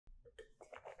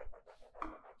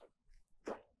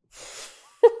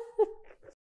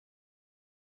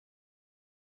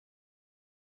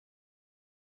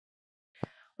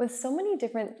With so many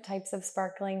different types of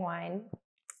sparkling wine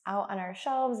out on our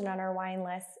shelves and on our wine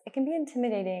lists, it can be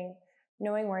intimidating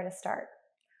knowing where to start.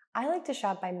 I like to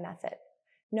shop by method.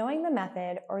 Knowing the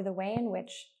method, or the way in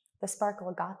which the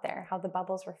sparkle got there, how the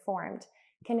bubbles were formed,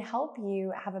 can help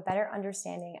you have a better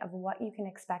understanding of what you can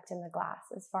expect in the glass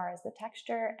as far as the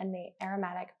texture and the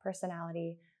aromatic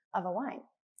personality of a wine.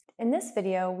 In this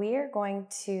video, we are going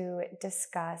to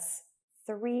discuss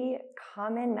 3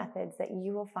 common methods that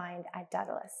you will find at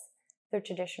Dedalus: the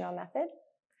traditional method,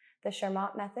 the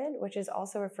Charmat method, which is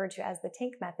also referred to as the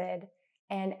tank method,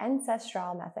 and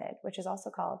Ancestral method, which is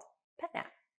also called pet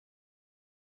nap.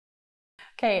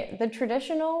 Okay, the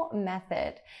traditional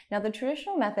method. Now, the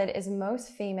traditional method is most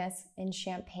famous in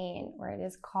Champagne, where it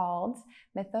is called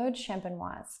Méthode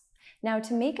Champenoise. Now,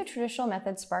 to make a traditional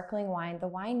method sparkling wine, the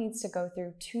wine needs to go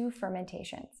through 2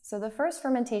 fermentations. So the first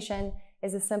fermentation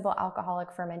is a simple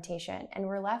alcoholic fermentation, and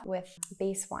we're left with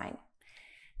base wine.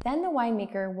 Then the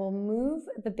winemaker will move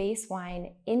the base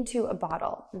wine into a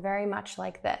bottle, very much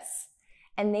like this.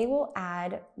 And they will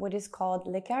add what is called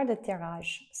liqueur de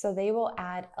tirage. So they will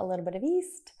add a little bit of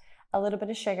yeast, a little bit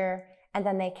of sugar, and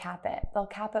then they cap it. They'll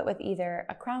cap it with either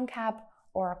a crown cap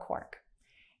or a cork.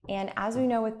 And as we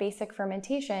know with basic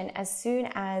fermentation, as soon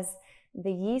as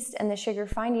the yeast and the sugar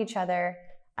find each other,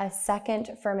 a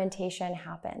second fermentation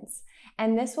happens.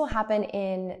 And this will happen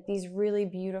in these really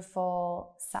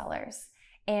beautiful cellars.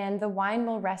 And the wine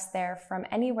will rest there from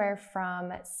anywhere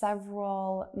from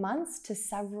several months to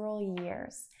several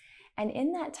years. And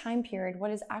in that time period,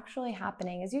 what is actually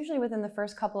happening is usually within the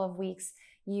first couple of weeks,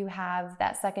 you have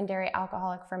that secondary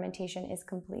alcoholic fermentation is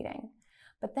completing.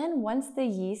 But then once the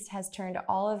yeast has turned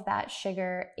all of that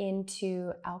sugar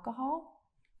into alcohol,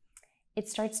 it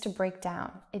starts to break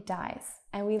down, it dies,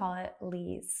 and we call it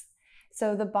lees.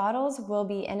 So the bottles will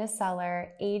be in a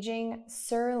cellar aging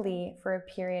surely for a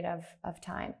period of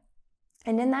time.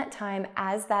 And in that time,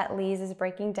 as that lees is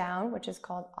breaking down, which is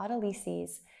called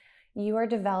autolysis, you are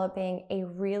developing a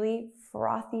really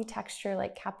frothy texture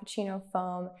like cappuccino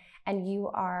foam, and you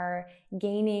are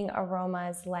gaining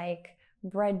aromas like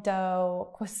bread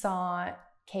dough, croissant,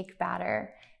 cake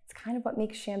batter. It's kind of what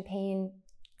makes champagne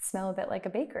smell a bit like a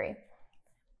bakery.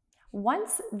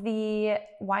 Once the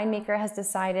winemaker has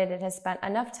decided it has spent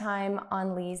enough time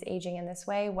on lees aging in this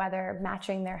way, whether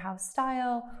matching their house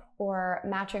style or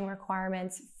matching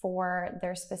requirements for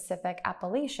their specific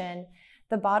appellation,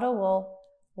 the bottle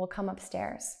will come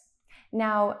upstairs.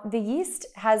 Now, the yeast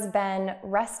has been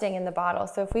resting in the bottle.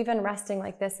 So if we've been resting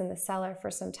like this in the cellar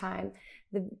for some time,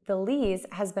 the lees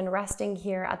has been resting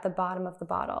here at the bottom of the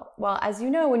bottle. Well, as you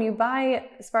know, when you buy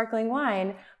sparkling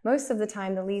wine, most of the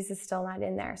time the lees is still not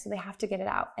in there, so they have to get it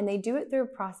out. And they do it through a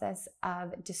process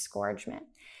of disgorgement.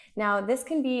 Now, this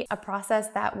can be a process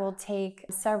that will take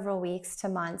several weeks to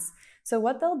months. So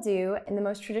what they'll do in the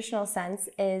most traditional sense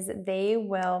is they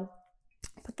will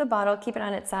put the bottle, keep it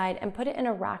on its side, and put it in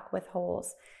a rack with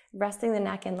holes, resting the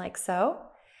neck in like so.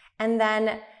 And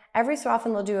then every so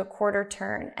often they'll do a quarter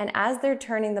turn. And as they're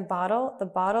turning the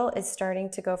bottle is starting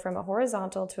to go from a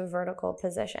horizontal to a vertical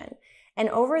position. And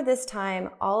over this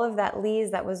time, all of that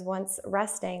lees that was once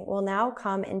resting will now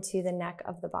come into the neck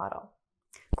of the bottle.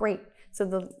 Great.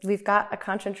 So we've got a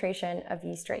concentration of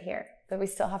yeast right here, but we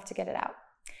still have to get it out.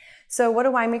 So what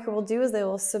a winemaker will do is they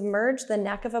will submerge the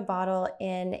neck of a bottle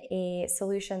in a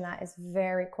solution that is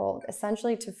very cold,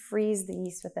 essentially to freeze the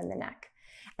yeast within the neck.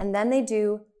 And then they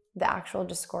do the actual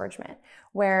disgorgement,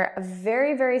 where a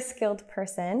very, very skilled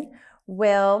person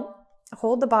will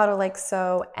hold the bottle like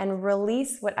so and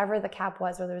release whatever the cap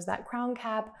was, whether it was that crown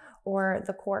cap or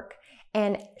the cork,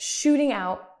 and shooting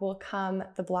out will come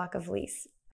the block of lees.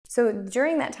 So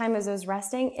during that time as it was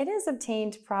resting, it has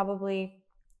obtained probably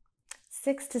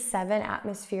 6 to 7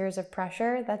 atmospheres of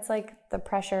pressure. That's like the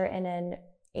pressure in an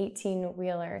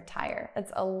 18-wheeler tire.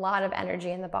 That's a lot of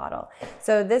energy in the bottle.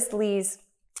 So this lees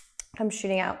comes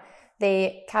shooting out.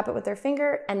 They cap it with their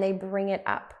finger and they bring it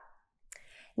up.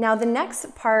 Now, the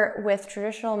next part with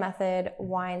traditional method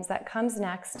wines that comes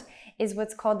next is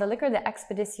what's called the liqueur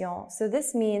d'expédition. So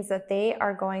this means that they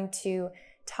are going to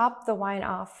top the wine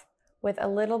off with a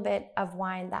little bit of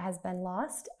wine that has been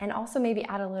lost, and also maybe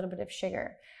add a little bit of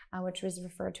sugar, which was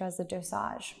referred to as the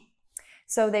dosage.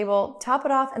 So they will top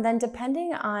it off, and then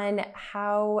depending on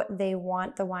how they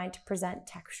want the wine to present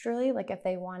texturally, like if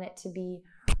they want it to be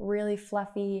really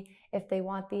fluffy, if they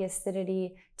want the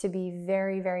acidity to be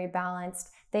very, very balanced,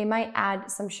 they might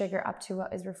add some sugar up to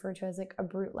what is referred to as like a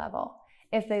brut level.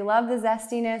 If they love the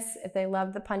zestiness, if they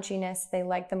love the punchiness, they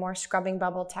like the more scrubbing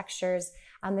bubble textures,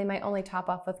 they might only top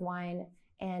off with wine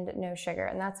and no sugar,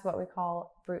 and that's what we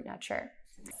call brut nature.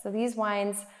 So these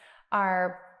wines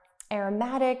are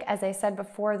aromatic. As I said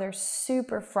before, they're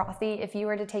super frothy. If you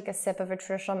were to take a sip of a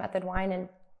traditional method wine and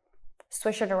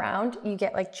swish it around, you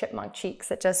get like chipmunk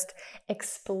cheeks. It just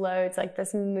explodes, like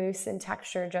this mousse in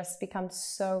texture just becomes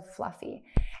so fluffy.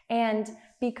 And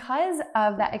because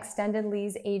of that extended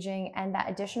lees aging and that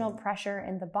additional pressure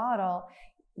in the bottle,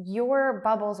 your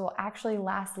bubbles will actually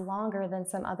last longer than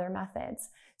some other methods.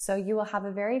 So you will have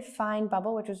a very fine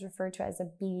bubble, which is referred to as a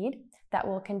bead, that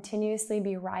will continuously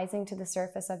be rising to the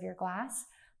surface of your glass,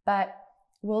 but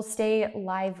will stay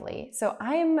lively. So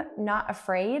I'm not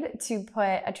afraid to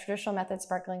put a traditional method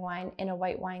sparkling wine in a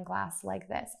white wine glass like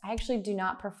this. I actually do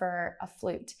not prefer a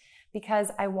flute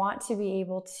because I want to be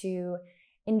able to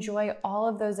enjoy all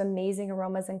of those amazing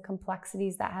aromas and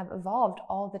complexities that have evolved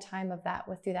all the time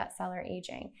through that cellar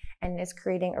aging, and is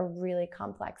creating a really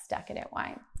complex, decadent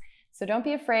wine. So don't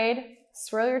be afraid,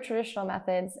 swirl your traditional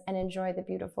methods and enjoy the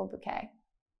beautiful bouquet.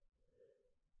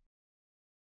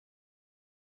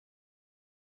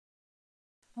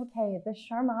 Okay, the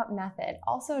Charmat method,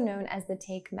 also known as the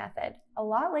take method. A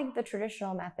lot like the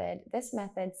traditional method, this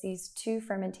method sees 2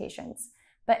 fermentations,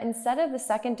 but instead of the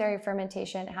secondary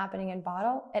fermentation happening in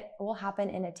bottle, it will happen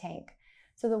in a tank.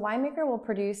 So the winemaker will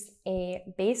produce a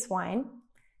base wine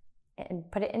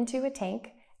and put it into a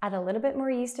tank, add a little bit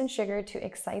more yeast and sugar to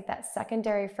excite that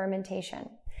secondary fermentation.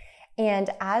 And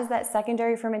as that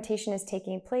secondary fermentation is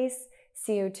taking place,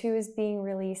 CO2 is being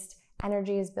released,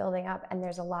 energy is building up, and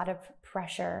there's a lot of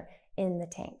pressure in the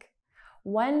tank.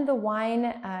 When the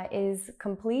wine is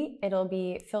complete, it'll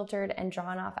be filtered and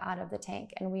drawn off out of the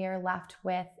tank, and we are left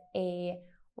with a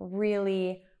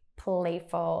really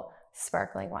playful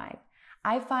sparkling wine.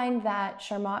 I find that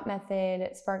Charmat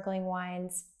Method sparkling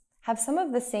wines have some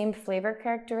of the same flavor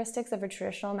characteristics of a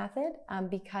traditional method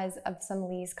because of some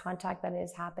lees contact that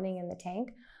is happening in the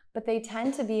tank, but they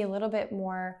tend to be a little bit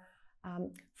more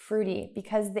fruity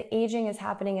because the aging is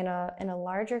happening in a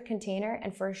larger container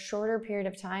and for a shorter period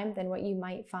of time than what you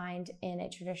might find in a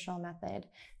traditional method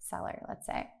cellar, let's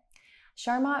say.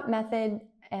 Charmat Method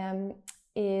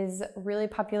is really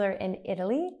popular in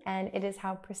Italy, and it is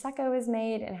how Prosecco is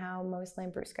made and how most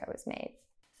Lambrusco is made.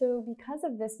 So because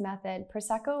of this method,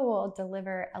 Prosecco will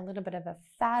deliver a little bit of a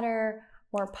fatter,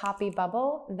 more poppy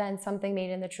bubble than something made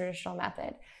in the traditional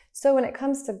method. So when it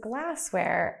comes to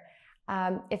glassware,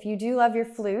 if you do love your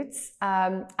flutes,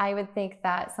 I would think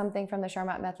that something from the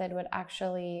Charmat Method would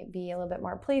actually be a little bit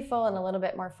more playful and a little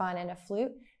bit more fun in a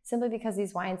flute, simply because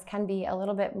these wines can be a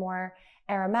little bit more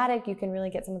aromatic. You can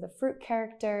really get some of the fruit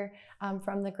character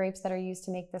from the grapes that are used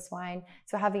to make this wine.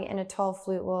 So having it in a tall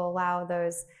flute will allow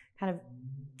those kind of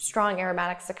strong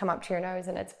aromatics to come up to your nose,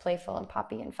 and it's playful and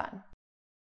poppy and fun.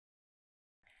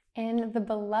 In the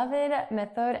beloved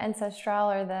Méthode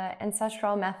Ancestrale, or the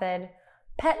Ancestral Method,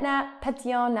 Pet Nat,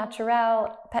 Pétillant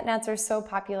Naturel. Pet Nats are so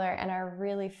popular and are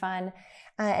really fun.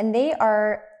 And they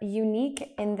are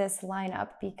unique in this lineup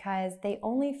because they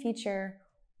only feature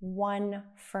 1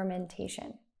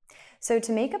 fermentation. So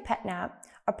to make a Pet Nat,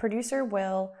 a producer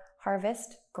will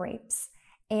harvest grapes,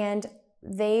 and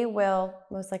they will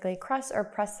most likely crush or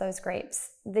press those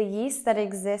grapes. The yeast that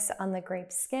exists on the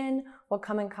grape skin will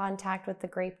come in contact with the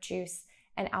grape juice,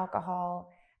 and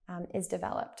alcohol is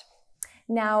developed.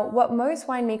 Now, what most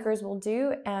winemakers will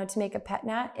do to make a Pet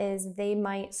Nat is they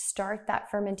might start that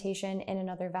fermentation in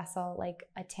another vessel, like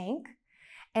a tank,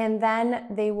 and then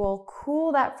they will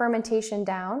cool that fermentation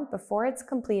down before it's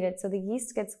completed, so the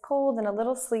yeast gets cold and a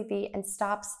little sleepy and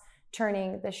stops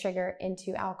turning the sugar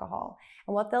into alcohol.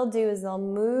 And what they'll do is they'll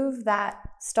move that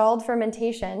stalled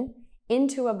fermentation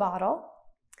into a bottle,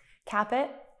 cap it,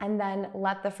 and then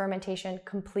let the fermentation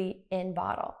complete in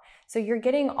bottle. So you're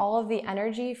getting all of the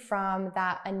energy from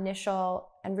that initial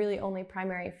and really only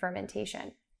primary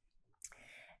fermentation.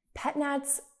 Pet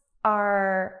Nats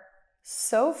are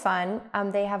so fun.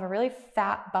 They have a really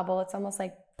fat bubble. It's almost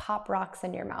like pop rocks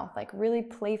in your mouth, like really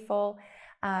playful.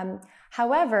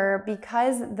 However,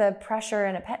 because the pressure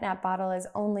in a Pet Nat bottle is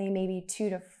only maybe 2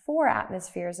 to 4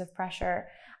 atmospheres of pressure,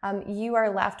 you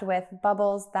are left with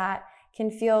bubbles that can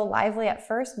feel lively at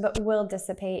first, but will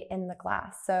dissipate in the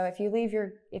glass. So if you leave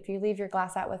your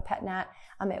glass out with Pet Nat,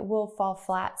 it will fall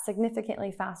flat significantly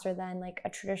faster than like a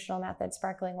traditional method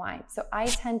sparkling wine. So I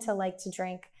tend to like to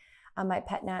drink my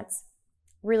Pet Nats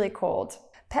really cold.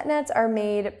 Pet Nats are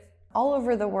made all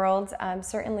over the world.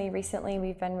 Certainly recently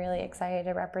we've been really excited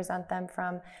to represent them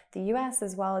from the US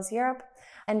as well as Europe.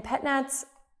 And Pet Nats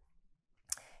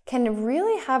can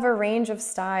really have a range of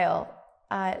style.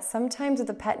 Sometimes with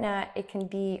a Pet Nat, it can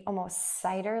be almost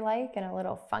cider-like and a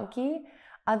little funky.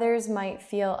 Others might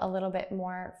feel a little bit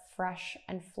more fresh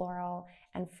and floral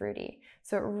and fruity.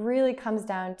 So it really comes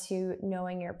down to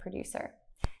knowing your producer.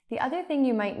 The other thing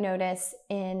you might notice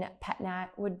in pet nat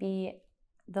would be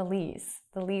the lees.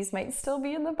 The lees might still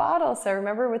be in the bottle. So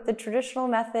remember, with the traditional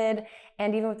method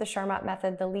and even with the Charmat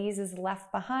method, the lees is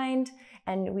left behind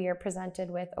and we are presented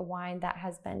with a wine that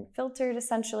has been filtered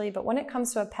essentially. But when it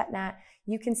comes to a pet nat,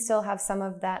 you can still have some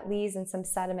of that lees and some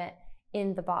sediment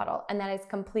in the bottle, and that is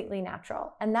completely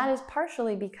natural. And that is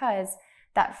partially because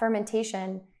that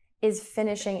fermentation is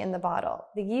finishing in the bottle.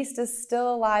 The yeast is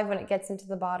still alive when it gets into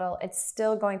the bottle. It's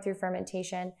still going through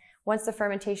fermentation. Once the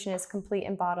fermentation is complete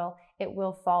in bottle, it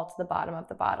will fall to the bottom of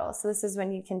the bottle. So this is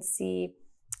when you can see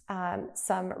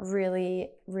some really,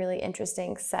 really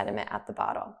interesting sediment at the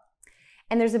bottle.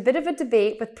 And there's a bit of a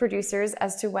debate with producers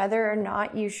as to whether or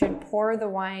not you should pour the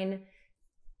wine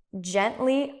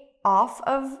gently off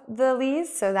of the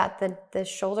lees so that the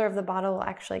shoulder of the bottle will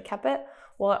actually cap it,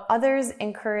 while others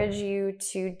encourage you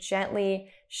to gently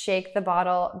shake the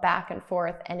bottle back and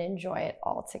forth and enjoy it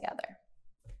all together.